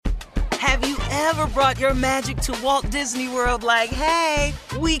Have you ever brought your magic to Walt Disney World like, hey,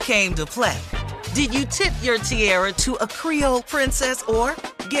 we came to play? Did you tip your tiara to a Creole princess or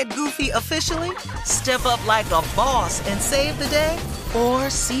get goofy officially? Step up like a boss and save the day? Or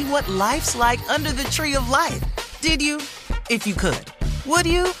see what life's like under the tree of life? Did you? If you could. Would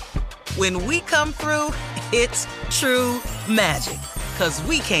you? When we come through, it's true magic. 'Cause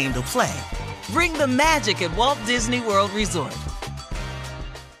we came to play. Bring the magic at Walt Disney World Resort.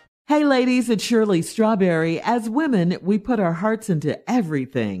 Hey ladies, it's Shirley Strawberry. As women, we put our hearts into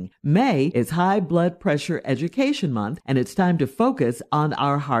everything. May is High Blood Pressure Education Month, and it's time to focus on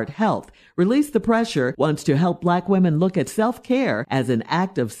our heart health. Release the Pressure wants to help Black women look at self-care as an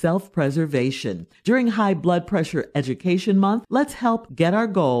act of self-preservation. During High Blood Pressure Education Month, let's help get our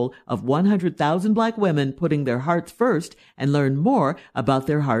goal of 100,000 Black women putting their hearts first and learn more about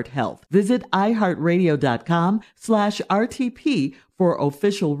their heart health. Visit iHeartRadio.com/RTP for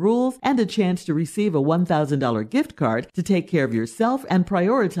official rules and a chance to receive a $1,000 gift card to take care of yourself and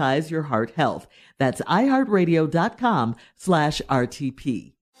prioritize your heart health. That's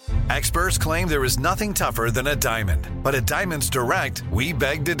iHeartRadio.com/RTP. Experts claim there is nothing tougher than a diamond. But at Diamonds Direct, we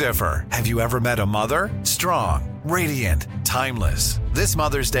beg to differ. Have you ever met a mother? Strong, radiant, timeless. This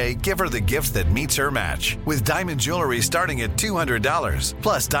Mother's Day, give her the gift that meets her match. With diamond jewelry starting at $200.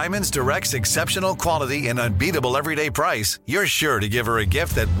 Plus Diamonds Direct's exceptional quality and unbeatable everyday price, you're sure to give her a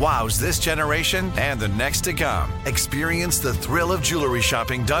gift that wows this generation and the next to come. Experience the thrill of jewelry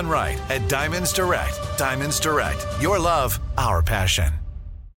shopping done right at Diamonds Direct. Diamonds Direct. Your love, our passion.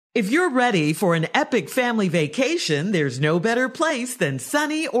 If you're ready for an epic family vacation, there's no better place than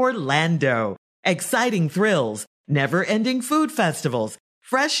sunny Orlando. Exciting thrills, never-ending food festivals,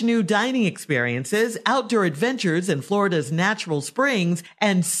 fresh new dining experiences, outdoor adventures in Florida's natural springs,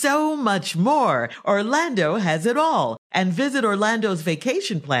 and so much more. Orlando has it all. And Visit Orlando's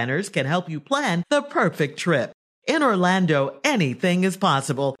vacation planners can help you plan the perfect trip. In Orlando, anything is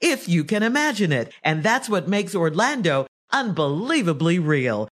possible if you can imagine it. And that's what makes Orlando unbelievably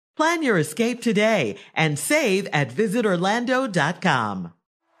real. Plan your escape today and save at visitorlando.com.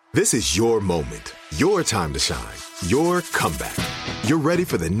 This is your moment, your time to shine, your comeback. You're ready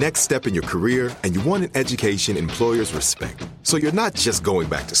for the next step in your career, and you want an education employers respect. So you're not just going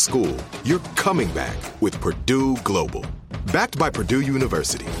back to school, you're coming back with Purdue Global. Backed by Purdue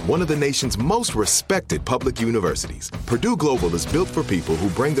University, one of the nation's most respected public universities, Purdue Global is built for people who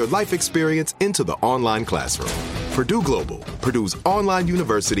bring their life experience into the online classroom. Purdue Global, Purdue's online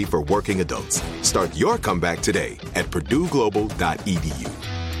university for working adults. Start your comeback today at purdueglobal.edu.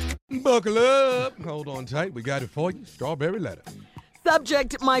 Buckle up. Hold on tight. We got it for you. Strawberry letter.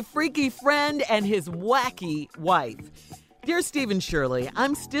 Subject, my freaky friend and his wacky wife. Dear Stephen Shirley,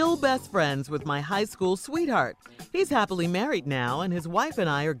 I'm still best friends with my high school sweetheart. He's happily married now, and his wife and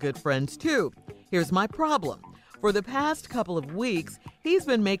I are good friends too. Here's my problem. For the past couple of weeks, he's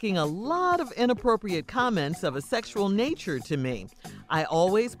been making a lot of inappropriate comments of a sexual nature to me. I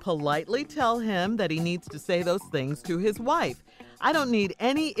always politely tell him that he needs to say those things to his wife. I don't need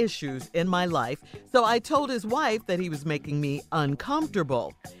any issues in my life, so I told his wife that he was making me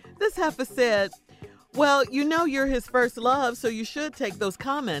uncomfortable. This heifer said, well, you know you're his first love, so you should take those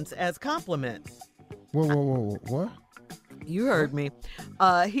comments as compliments. Whoa, what? You heard me.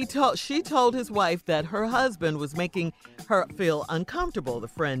 She told his wife that her husband was making her feel uncomfortable, the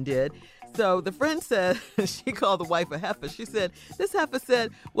friend did. So the friend said, she called the wife a heifer. She said, this heifer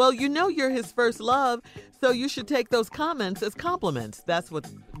said, well, you know you're his first love, so you should take those comments as compliments. That's what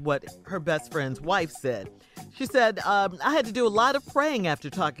her best friend's wife said. She said, I had to do a lot of praying after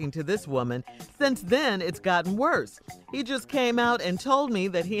talking to this woman. Since then, it's gotten worse. He just came out and told me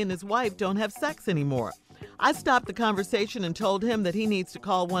that he and his wife don't have sex anymore. I stopped the conversation and told him that he needs to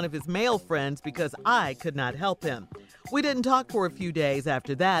call one of his male friends because I could not help him. We didn't talk for a few days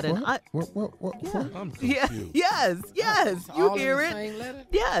after that, and What? I'm confused. Yes, you hear it? Same letter?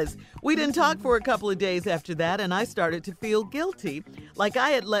 Yes, we didn't talk for a couple of days after that, and I started to feel guilty, like I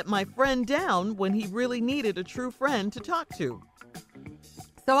had let my friend down when he really needed a true friend to talk to.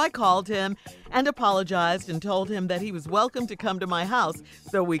 So I called him and apologized and told him that he was welcome to come to my house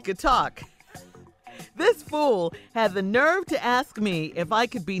so we could talk. This fool had the nerve to ask me if I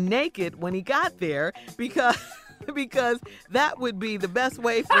could be naked when he got there because that would be the best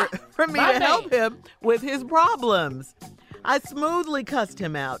way for me to help him with his problems. I smoothly cussed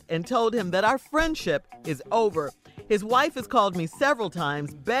him out and told him that our friendship is over. His wife has called me several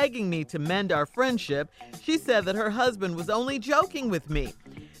times begging me to mend our friendship. She said that her husband was only joking with me.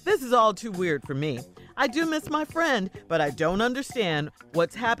 This is all too weird for me. I do miss my friend, but I don't understand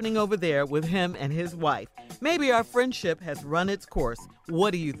what's happening over there with him and his wife. Maybe our friendship has run its course.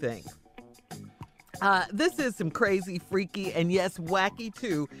 What do you think? This is some crazy, freaky, and yes, wacky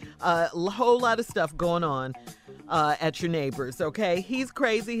too. A whole lot of stuff going on at your neighbor's, okay? He's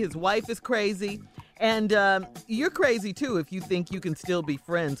crazy. His wife is crazy. And you're crazy, too, if you think you can still be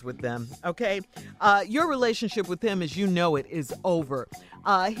friends with them, okay? Your relationship with him, as you know it, is over.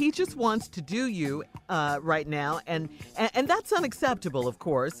 He just wants to do you right now, and that's unacceptable, of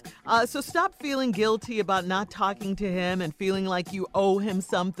course. So stop feeling guilty about not talking to him and feeling like you owe him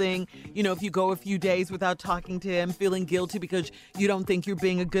something. You know, if you go a few days without talking to him, feeling guilty because you don't think you're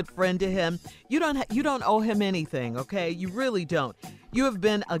being a good friend to him. You don't owe him anything, okay? You really don't. You have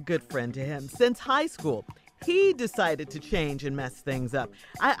been a good friend to him since high school. He decided to change and mess things up.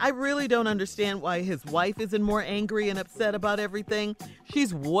 I really don't understand why his wife isn't more angry and upset about everything.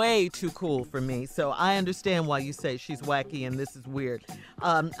 She's way too cool for me, so I understand why you say she's wacky and this is weird.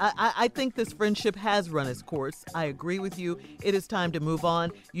 I think this friendship has run its course. I agree with you. It is time to move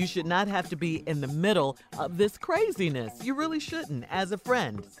on. You should not have to be in the middle of this craziness. You really shouldn't, as a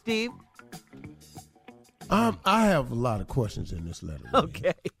friend. Steve? I have a lot of questions in this letter. Man.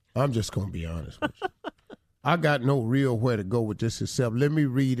 Okay. I'm just going to be honest with you. I got no real where to go with this except let me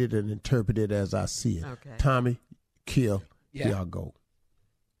read it and interpret it as I see it. Okay. Tommy, Kia, here I go.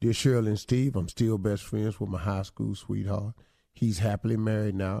 Dear Shirley and Steve, I'm still best friends with my high school sweetheart. He's happily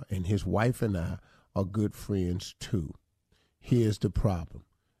married now, and his wife and I are good friends too. Here's the problem.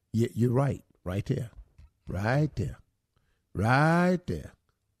 You're right there. Right there. Right there.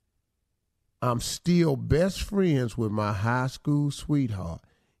 I'm still best friends with my high school sweetheart.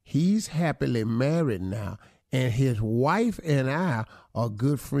 He's happily married now, and his wife and I are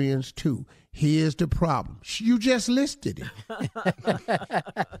good friends too. Here's the problem. You just listed it.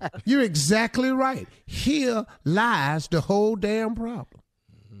 You're exactly right. Here lies the whole damn problem.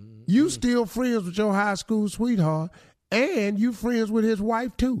 You still friends with your high school sweetheart, and you friends with his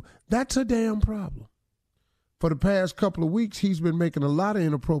wife too. That's a damn problem. For the past couple of weeks, he's been making a lot of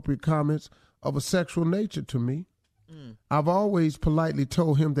inappropriate comments of a sexual nature to me. I've always politely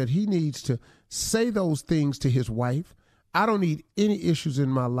told him that he needs to say those things to his wife. I don't need any issues in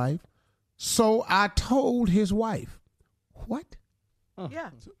my life. So I told his wife. What?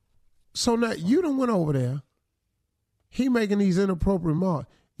 Yeah. So now you done went over there. He making these inappropriate remarks.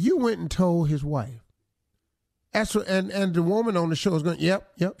 You went and told his wife. And the woman on the show is going,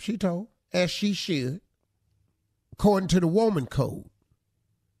 yep, she told. As she should. According to the woman code.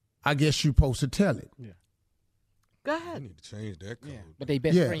 I guess you're supposed to tell it. Yeah. Go ahead. I need to change that code. Yeah, but they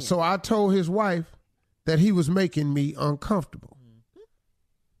best friends. So I told his wife that he was making me uncomfortable.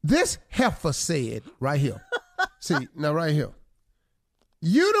 This heifer said, right here. See, now right here.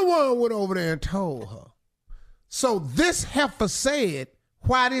 You the one went over there and told her. So this heifer said,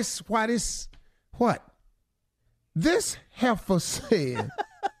 what? This heifer said,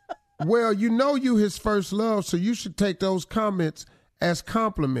 well, you know you his first love, so you should take those comments as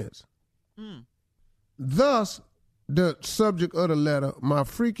compliments. Thus, the subject of the letter, my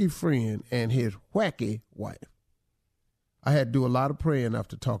freaky friend and his wacky wife. I had to do a lot of praying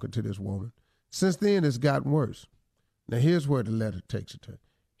after talking to this woman. Since then, it's gotten worse. Now, here's where the letter takes it to.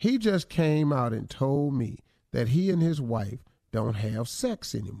 He just came out and told me that he and his wife don't have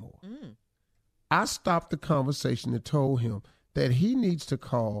sex anymore. I stopped the conversation and told him that he needs to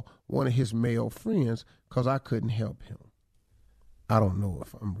call one of his male friends because I couldn't help him. I don't know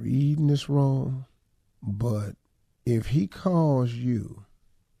if I'm reading this wrong, but if he calls you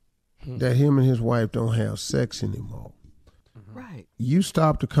that him and his wife don't have sex anymore, Right. you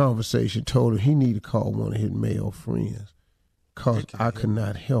stopped the conversation, told him he need to call one of his male friends because I could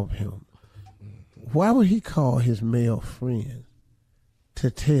not help him. Why would he call his male friends to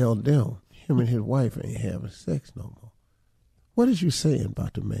tell them him and his wife ain't having sex no more? What is you saying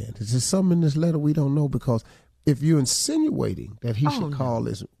about the man? Is there something in this letter we don't know? Because if you're insinuating that he should call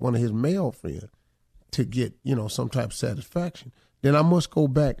one of his male friends to get, some type of satisfaction, then I must go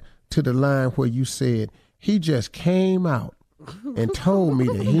back to the line where you said he just came out and told me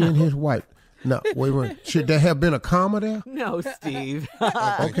that he and his wife. Now, wait. Should there have been a comma there? No, Steve.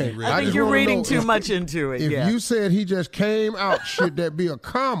 Okay. I think you're reading too much into it. If you said he just came out, should there be a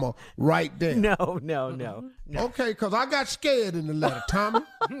comma right there? No. Okay, because I got scared in the letter, Tommy.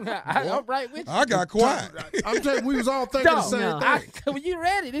 I'm right with you. I got quiet. I'm telling you, we was all thinking the same thing. When you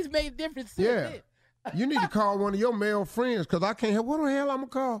read it, this made a difference. Yeah. You need to call one of your male friends because I can't help. What the hell I'm going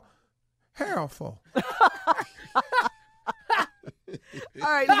to call Harold for? All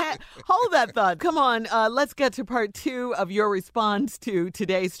right, hold that thought. Come on, let's get to part 2 of your response to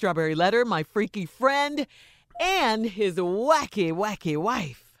today's Strawberry Letter, my freaky friend and his wacky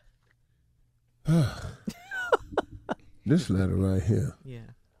wife. This letter right here. Yeah.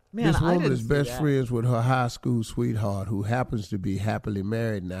 Man, this I woman didn't is see best that. friends with her high school sweetheart who happens to be happily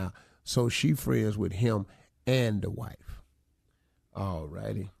married now. So she friends with him and the wife. All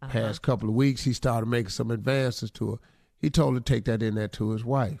righty. Past couple of weeks, he started making some advances to her. He told her to take that in there to his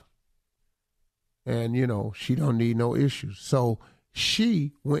wife. And, she don't need no issues. So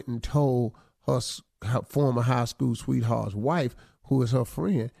she went and told her former high school sweetheart's wife, who is her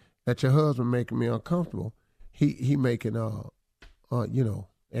friend, that your husband making me uncomfortable. He making,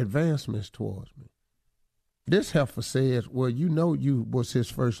 advancements towards me. This heifer says, well, you was his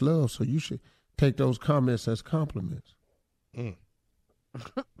first love, so you should take those comments as compliments.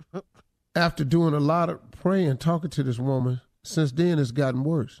 After doing a lot of praying, talking to this woman, since then it's gotten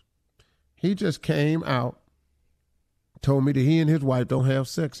worse. He just came out, told me that he and his wife don't have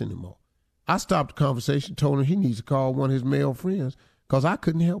sex anymore. I stopped the conversation, told him he needs to call one of his male friends because I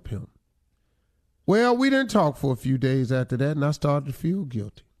couldn't help him. Well, we didn't talk for a few days after that, and I started to feel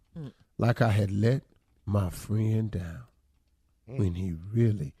guilty, like I had let my friend down when he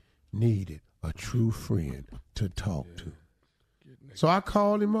really needed a true friend to talk to. So I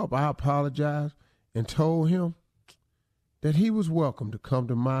called him up. I apologized and told him that he was welcome to come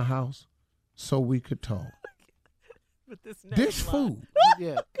to my house so we could talk. But This fool,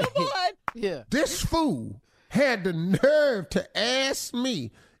 Yeah. Come on. Yeah. this fool had the nerve to ask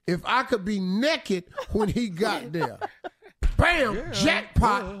me if I could be naked when he got there. Bam,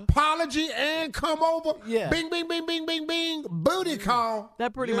 jackpot, apology, and come over. Yeah. Bing, bing, bing, bing, bing, bing, booty call.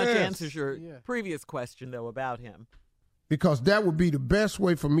 That pretty much Yes. answers your previous question, though, about him. Because that would be the best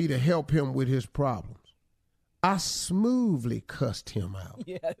way for me to help him with his problems. I smoothly cussed him out.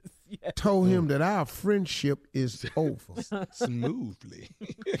 Yes. Told him that our friendship is over. Smoothly.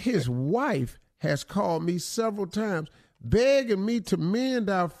 His wife has called me several times begging me to mend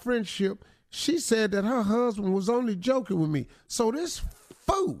our friendship. She said that her husband was only joking with me. So this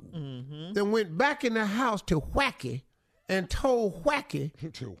fool then went back in the house to Wacky and told Wacky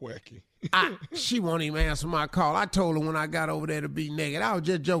Too wacky. she won't even answer my call. I told her when I got over there to be naked. I was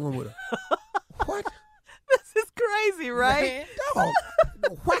just joking with her. What? This is crazy, right? Dog,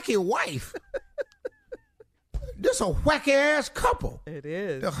 Wacky wife. This a wacky ass couple. It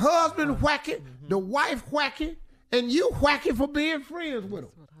is. The husband wacky, the wife wacky, and you wacky for being friends with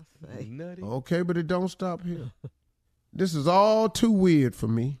him. Nutty. Okay, but it don't stop here. This is all too weird for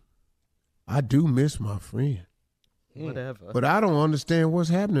me. I do miss my friend, Whatever. but I don't understand what's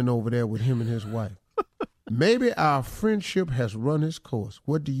happening over there with him and his wife. Maybe our friendship has run its course.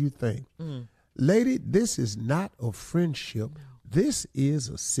 What do you think? Lady, this is not a friendship. This is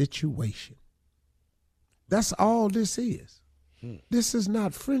a situation. That's all this is. This is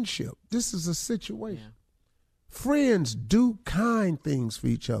not friendship. This is a situation. Friends do kind things for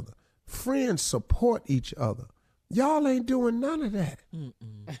each other. Friends support each other. Y'all ain't doing none of that.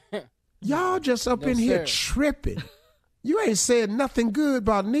 Y'all just up in here tripping. You ain't said nothing good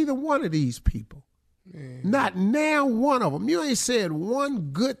about neither one of these people. Not now one of them. You ain't said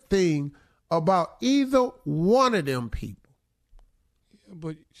one good thing about either one of them people. Yeah,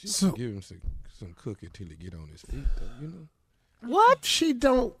 but she can give him some cookie till he get on his feet, though, What? She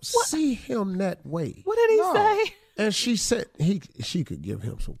don't see him that way. What did he say? And she said she could give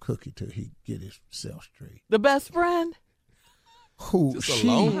him some cookie till he get himself straight. The best friend? Who Just she?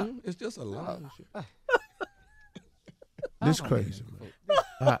 alone. It's just alone. This crazy,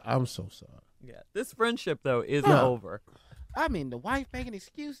 man. I'm so sorry. Yeah. This friendship, though, is over. I mean, the wife making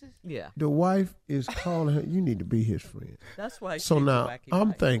excuses. Yeah. The wife is calling her. You need to be his friend. That's why So she's a now wacky I'm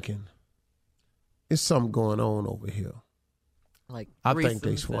wife. thinking, it's something going on over here. Like I think they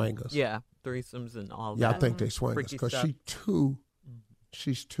threesomes and- swingers. Yeah, threesomes and all Yeah, that. I think they swingers Freaky because stuff.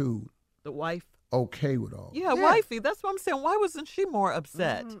 she's too The wife. okay with all. Yeah, wifey. That's what I'm saying. Why wasn't she more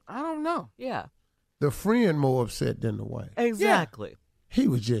upset? I don't know. Yeah, The friend more upset than the wife. exactly. He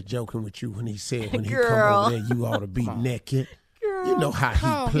was just joking with you when he said when he Girl. come over there you ought to be naked. Girl. You know how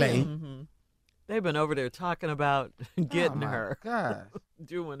Call he play. Mhm. They've been over there talking about getting Oh, my her, God.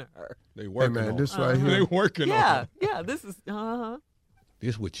 doing her. They Hey working man, on this it. right They here. working Yeah, on it. yeah. This is.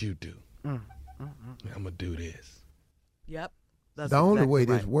 This what you do. I'm gonna do this. Yep. That's The only exactly way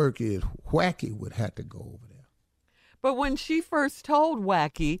right. this work is Wacky would have to go over there. But when she first told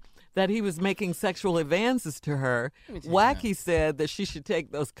Wacky that he was making sexual advances to her, Wacky said that she should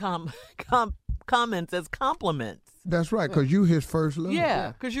take those comments as compliments. That's right, because you his first love.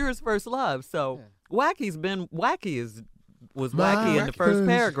 Yeah, because you're his first love. So was My wacky in the first first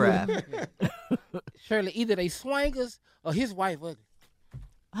paragraph. Shirley, either they swingers or his wife ugly.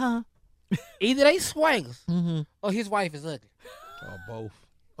 Huh? Either they swingers Mm-hmm. or his wife is ugly. Or both.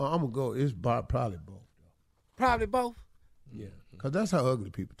 I'm gonna go. It's probably both. Probably both. Yeah. Because that's how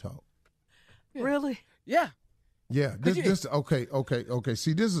ugly people talk. Yeah. Really? Yeah. Yeah, this okay.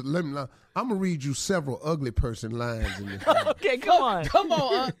 See, this is I'm gonna read you several ugly person lines in this. Okay, come on. Come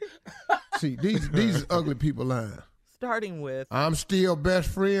on. See, these ugly people lines. Starting with, I'm still best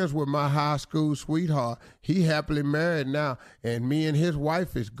friends with my high school sweetheart. He happily married now, and me and his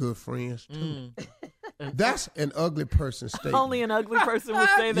wife is good friends too. That's an ugly person statement. only an ugly person would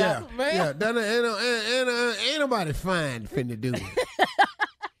say that. Yeah, that ain't nobody fine finna do it.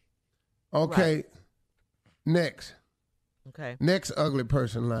 Okay. Right. Next. Okay. Next ugly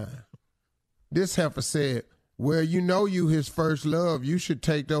person line. This heifer said, well, you know you his first love. You should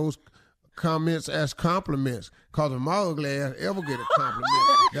take those comments as compliments. Because if my ugly ass ever get a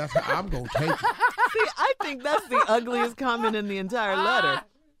compliment, that's how I'm going to take it. See, I think that's the ugliest comment in the entire letter.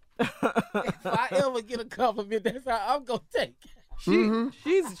 If I ever get a compliment, that's how I'm going to take it.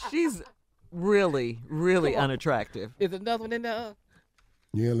 She's really, really unattractive. Is another one in there?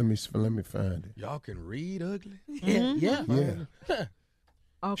 Yeah, let me find it. Y'all can read ugly? Yeah. Yeah.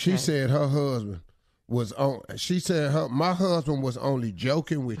 Okay. She said her husband was on. She said my husband was only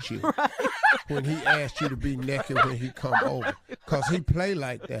joking with you when he asked you to be naked when he come over, cause he play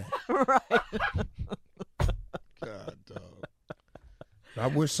like that. Right. God, dog. I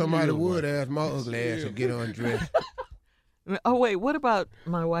wish somebody would ask my ugly ass to get undressed. Oh, wait, what about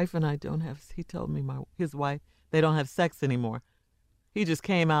my wife and I don't have, he told me his wife, they don't have sex anymore. He just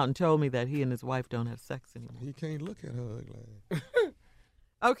came out and told me that he and his wife don't have sex anymore. He can't look at her ugly.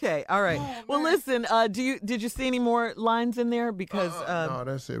 Okay, all right. Well, listen, did you see any more lines in there? Because no,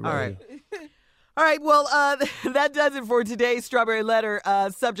 that's it right. All right. All right, well, that does it for today's Strawberry Letter.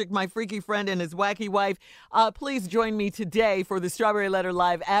 Subject, my freaky friend and his wacky wife. Please join me today for the Strawberry Letter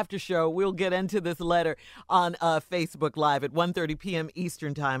Live after show. We'll get into this letter on Facebook Live at 1:30 p.m.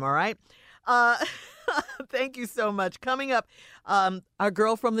 Eastern Time, all right? Thank you so much. Coming up, our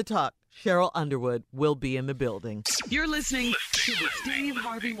girl from the talk, Cheryl Underwood, will be in the building. You're listening to the Steve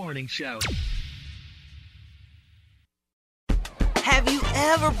Harvey Morning Show. Have you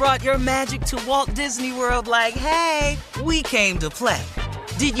ever brought your magic to Walt Disney World like, hey, we came to play?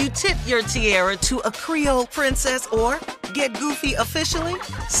 Did you tip your tiara to a Creole princess or get goofy officially?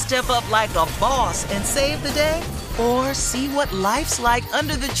 Step up like a boss and save the day? Or see what life's like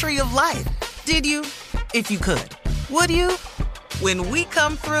under the tree of life? Did you? If you could. Would you? When we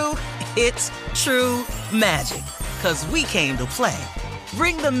come through, it's true magic. 'Cause we came to play.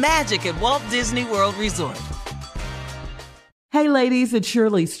 Bring the magic at Walt Disney World Resort. Hey ladies, it's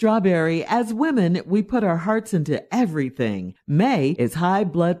Shirley Strawberry. As women, we put our hearts into everything. May is High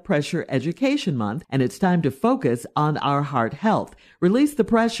Blood Pressure Education Month, and it's time to focus on our heart health. Release the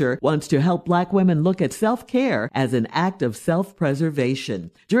Pressure wants to help Black women look at self-care as an act of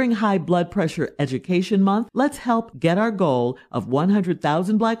self-preservation. During High Blood Pressure Education Month, let's help get our goal of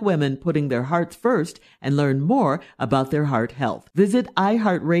 100,000 Black women putting their hearts first and learn more about their heart health. Visit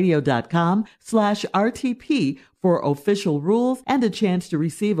iHeartRadio.com/RTP for official rules and a chance to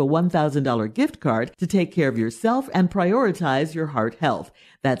receive a $1,000 gift card to take care of yourself and prioritize your heart health.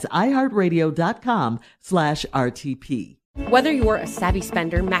 That's iHeartRadio.com/RTP. Whether you're a savvy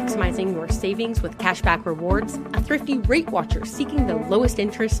spender maximizing your savings with cashback rewards, a thrifty rate watcher seeking the lowest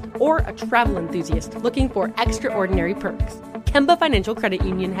interest, or a travel enthusiast looking for extraordinary perks, Kemba Financial Credit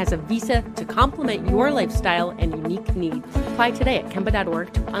Union has a visa to complement your lifestyle and unique needs. Apply today at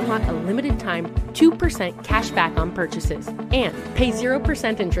Kemba.org to unlock a limited time 2% cash back on purchases and pay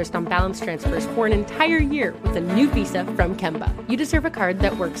 0% interest on balance transfers for an entire year with a new visa from Kemba. You deserve a card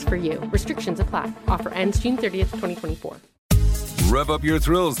that works for you. Restrictions apply. Offer ends June 30th, 2024. Rev up your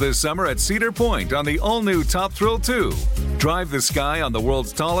thrills this summer at Cedar Point on the all-new Top Thrill 2. Drive the sky on the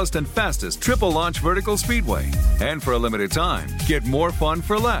world's tallest and fastest triple-launch vertical speedway. And for a limited time, get more fun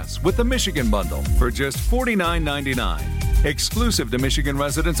for less with the Michigan Bundle for just $49.99. Exclusive to Michigan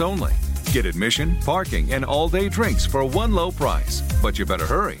residents only. Get admission, parking, and all-day drinks for one low price. But you better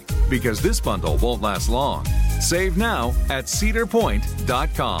hurry, because this bundle won't last long. Save now at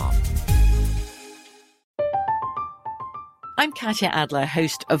cedarpoint.com. I'm Katya Adler,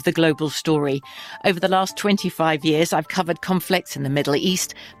 host of The Global Story. Over the last 25 years, I've covered conflicts in the Middle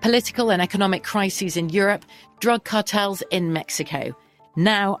East, political and economic crises in Europe, drug cartels in Mexico.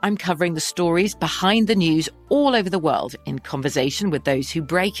 Now I'm covering the stories behind the news all over the world in conversation with those who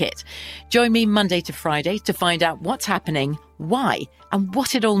break it. Join me Monday to Friday to find out what's happening, why, and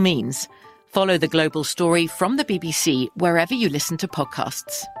what it all means. Follow The Global Story from the BBC wherever you listen to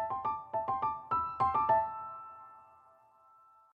podcasts.